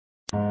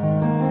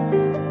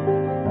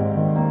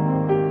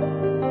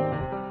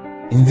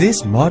In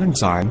these modern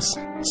times,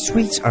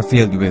 streets are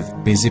filled with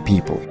busy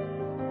people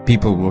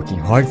working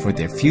hard for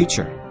their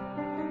future.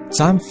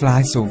 Time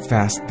flies so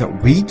fast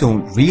that we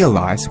don't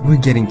realize we're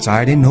getting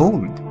tired and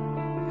old.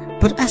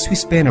 But as we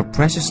spend our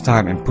precious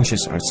time and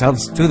pushes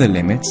ourselves to the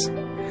limits,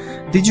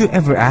 did you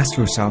ever ask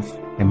yourself,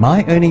 am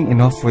I earning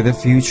enough for the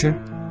future?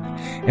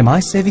 Am I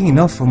saving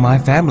enough for my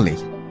family?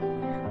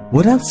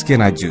 What else can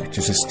I do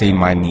to sustain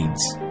my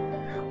needs?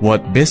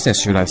 What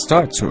business should I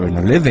start to earn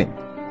a living?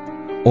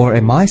 Or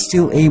am I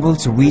still able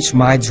to reach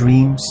my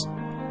dreams?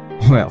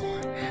 Well,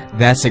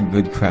 that's a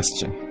good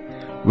question.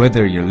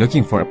 Whether you're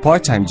looking for a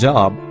part-time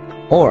job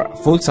or a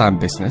full-time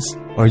business,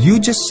 or you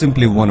just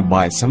simply want to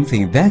buy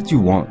something that you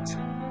want,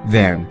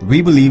 then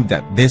we believe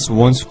that this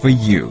one's for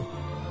you.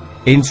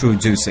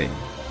 Introducing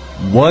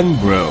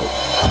OneBro.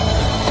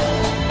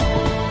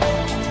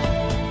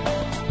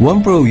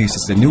 OneBro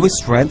uses the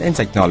newest trend and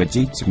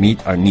technology to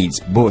meet our needs,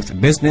 both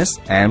business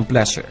and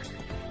pleasure.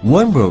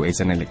 OneBro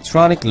is an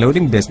electronic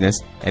loading business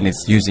and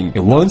it's using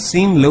a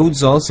one-SIM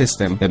loads-all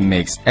system that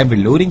makes every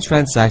loading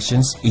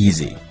transactions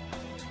easy.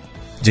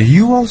 Do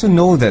you also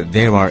know that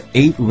there are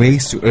 8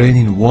 ways to earn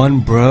in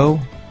OneBro?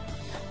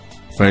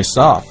 First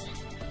off,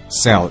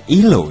 sell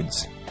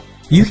e-loads.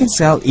 You can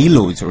sell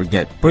e-loads or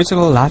get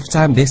personal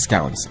lifetime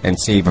discounts and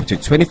save up to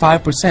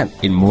 25%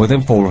 in more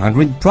than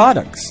 400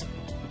 products.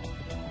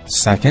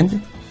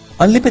 Second,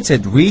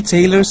 unlimited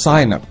retailer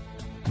sign-up.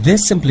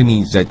 This simply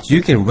means that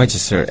you can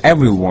register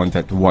everyone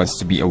that wants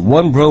to be a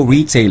OneBro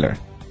retailer.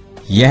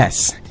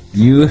 Yes,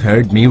 you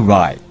heard me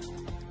right.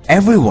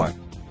 Everyone.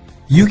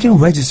 You can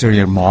register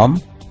your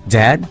mom,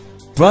 dad,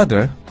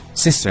 brother,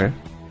 sister,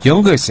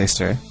 younger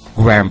sister,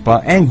 grandpa,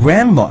 and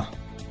grandma.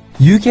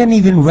 You can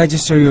even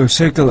register your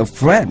circle of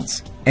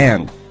friends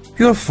and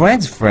your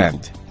friend's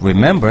friend.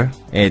 Remember,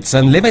 it's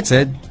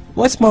unlimited.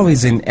 What's more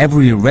is in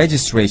every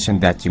registration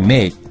that you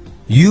make,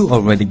 you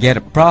already get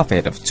a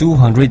profit of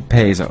 200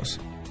 pesos.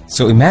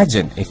 So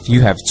imagine if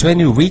you have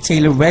 20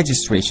 retailer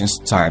registrations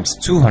times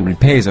 200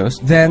 pesos,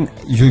 then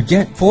you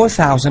get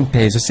 4,000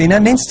 pesos in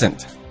an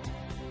instant.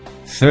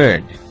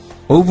 Third,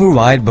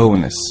 override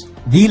bonus.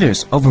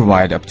 Dealers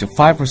override up to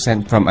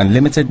 5% from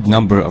unlimited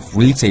number of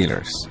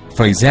retailers.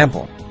 For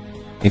example,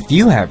 if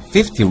you have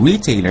 50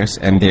 retailers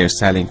and they're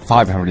selling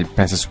 500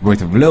 pesos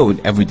worth of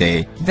load every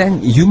day,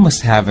 then you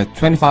must have a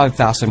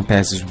 25,000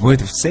 pesos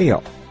worth of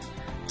sale.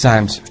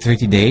 Times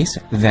 30 days,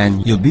 then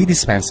you'll be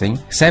dispensing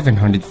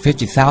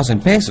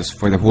 750,000 pesos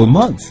for the whole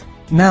month.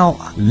 Now,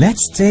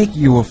 let's take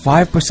your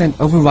 5%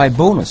 override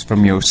bonus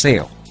from your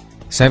sale.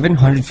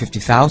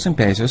 750,000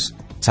 pesos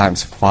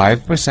times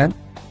 5%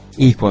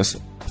 equals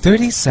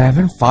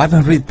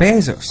 37,500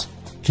 pesos.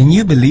 Can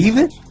you believe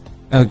it?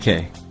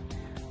 Okay,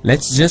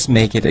 let's just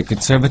make it a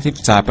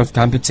conservative type of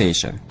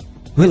computation.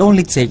 We'll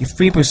only take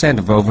 3%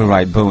 of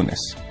override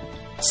bonus.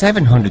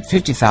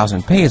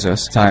 750,000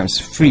 pesos times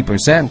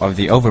 3% of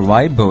the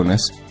override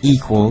bonus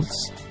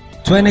equals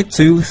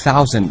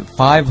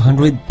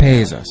 22,500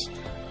 pesos.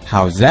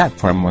 How's that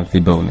for a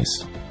monthly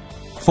bonus?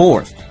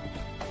 Fourth,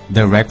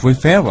 direct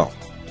referral.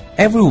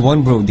 Every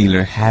OneBro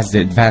dealer has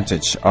the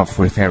advantage of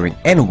referring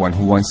anyone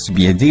who wants to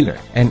be a dealer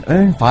and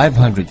earn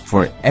 500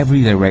 for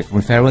every direct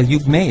referral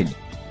you've made.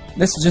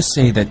 Let's just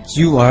say that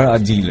you are a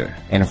dealer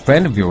and a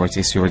friend of yours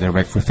is your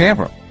direct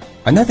referral.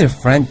 Another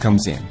friend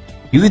comes in.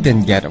 You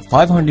then get a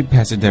 500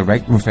 peso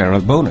direct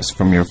referral bonus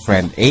from your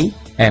friend A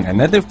and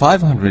another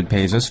 500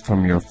 pesos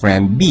from your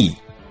friend B.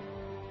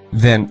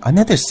 Then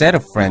another set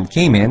of friends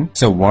came in,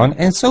 so on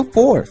and so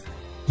forth.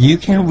 You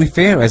can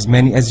refer as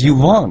many as you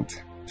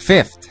want.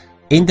 Fifth,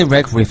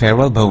 indirect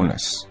referral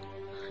bonus.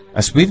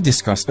 As we've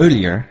discussed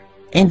earlier,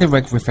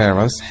 indirect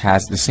referrals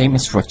has the same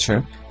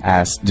structure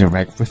as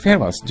direct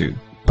referrals do.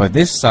 But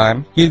this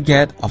time, you'll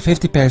get a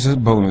 50 pesos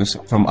bonus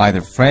from either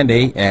friend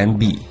A and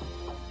B.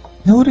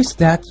 Notice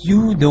that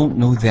you don't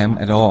know them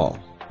at all,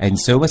 and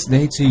so was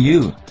they to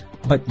you,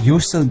 but you're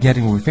still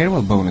getting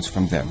referral bonus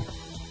from them.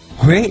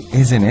 Great,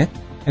 isn't it?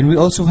 And we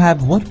also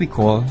have what we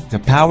call the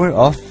power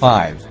of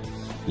 5.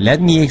 Let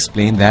me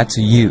explain that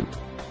to you.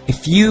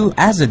 If you,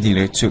 as a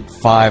dealer, took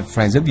 5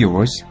 friends of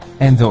yours,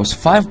 and those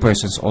 5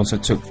 persons also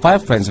took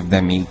 5 friends of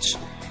them each,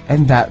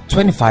 and that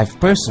 25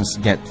 persons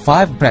get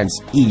 5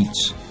 friends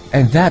each,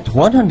 and that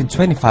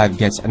 125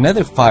 gets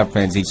another 5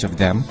 friends each of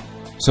them,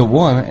 so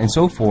on and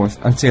so forth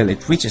until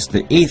it reaches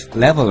the 8th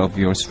level of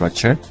your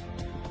structure,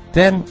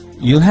 then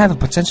you'll have a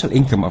potential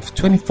income of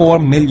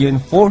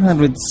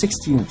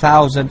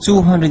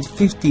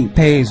 24,416,250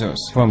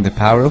 pesos from the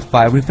power of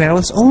 5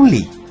 referrals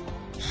only.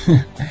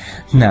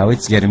 Now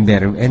it's getting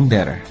better and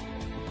better.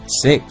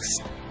 6.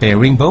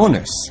 Pairing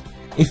bonus.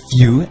 If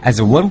you, as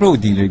a OneBro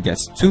dealer,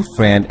 gets 2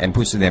 friends and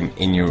puts them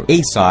in your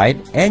A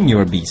side and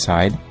your B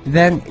side,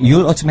 then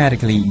you'll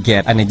automatically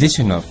get an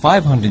additional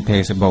 500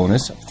 peso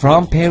bonus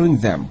from pairing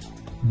them.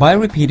 By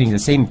repeating the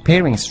same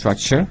pairing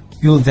structure,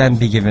 you'll then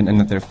be given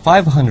another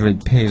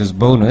 500 pesos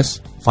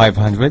bonus,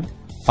 500,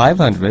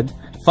 500,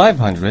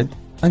 500,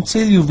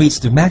 until you reach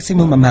the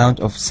maximum amount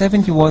of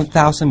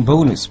 71,000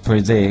 bonus per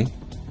day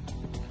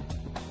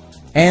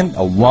and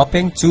a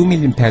whopping 2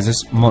 million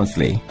pesos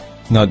monthly.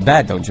 Not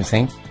bad, don't you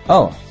think?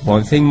 Oh,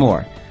 one thing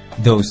more.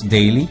 Those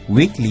daily,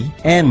 weekly,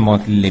 and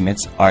monthly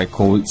limits are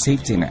called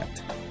safety net.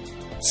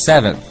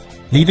 7th,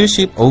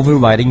 leadership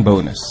overriding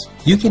bonus.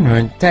 You can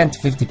earn 10 to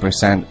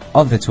 50%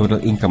 of the total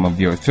income of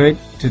your 3rd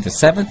to the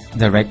 7th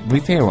direct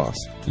referrals.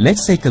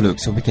 Let's take a look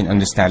so we can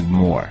understand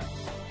more.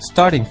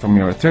 Starting from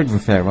your 3rd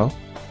referral,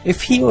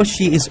 if he or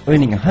she is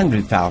earning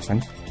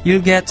 100,000, you'll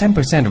get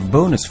 10% of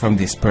bonus from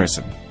this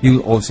person.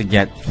 You'll also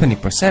get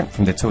 20%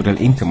 from the total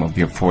income of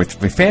your 4th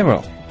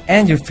referral,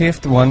 and your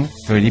 5th one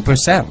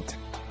 30%.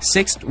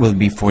 6th will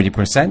be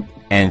 40%,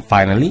 and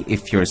finally,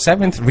 if your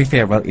 7th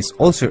referral is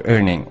also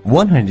earning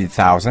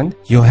 100,000,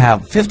 you'll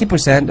have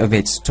 50% of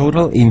its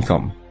total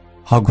income.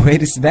 How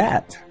great is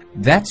that?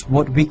 That's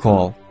what we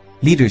call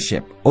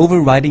leadership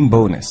overriding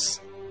bonus.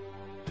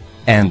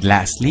 And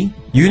lastly,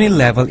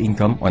 uni-level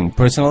income on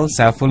personal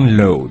cell phone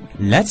load.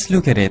 Let's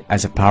look at it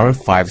as a Power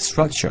 5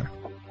 structure.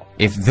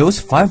 If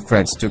those 5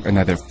 friends took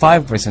another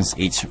 5 persons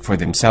each for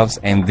themselves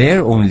and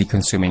they're only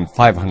consuming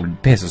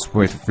 500 pesos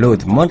worth of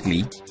load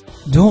monthly,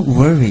 don't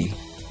worry,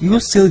 you'll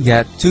still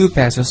get 2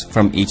 pesos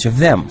from each of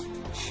them.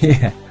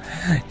 Yeah,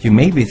 you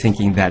may be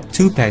thinking that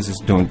 2 pesos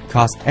don't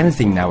cost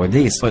anything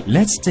nowadays, but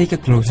let's take a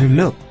closer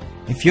look.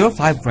 If your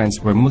 5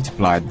 friends were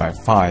multiplied by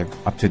 5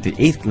 up to the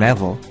 8th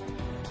level,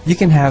 you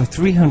can have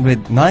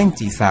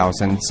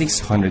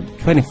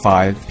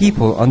 390,625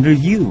 people under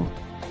you.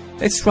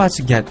 Let's try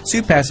to get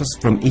 2 pesos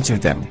from each of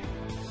them.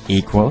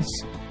 Equals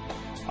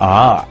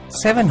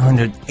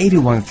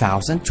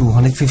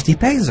 781,250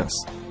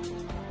 pesos.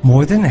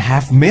 More than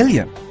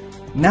 500,000.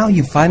 Now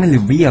you finally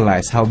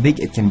realize how big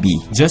it can be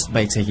just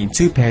by taking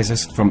 2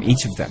 pesos from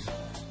each of them.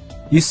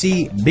 You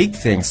see, big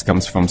things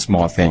comes from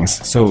small things,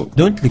 so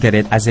don't look at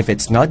it as if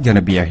it's not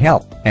gonna be a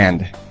help.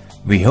 And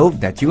we hope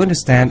that you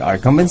understand our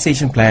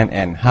compensation plan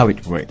and how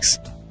it works.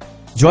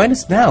 Join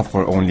us now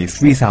for only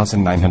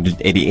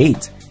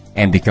 3,988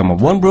 and become a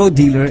One Bro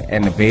dealer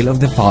and avail of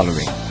the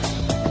following.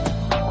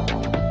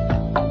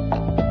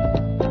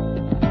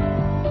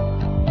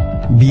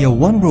 Be a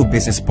One Bro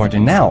business partner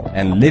now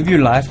and live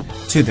your life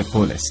to the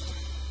fullest.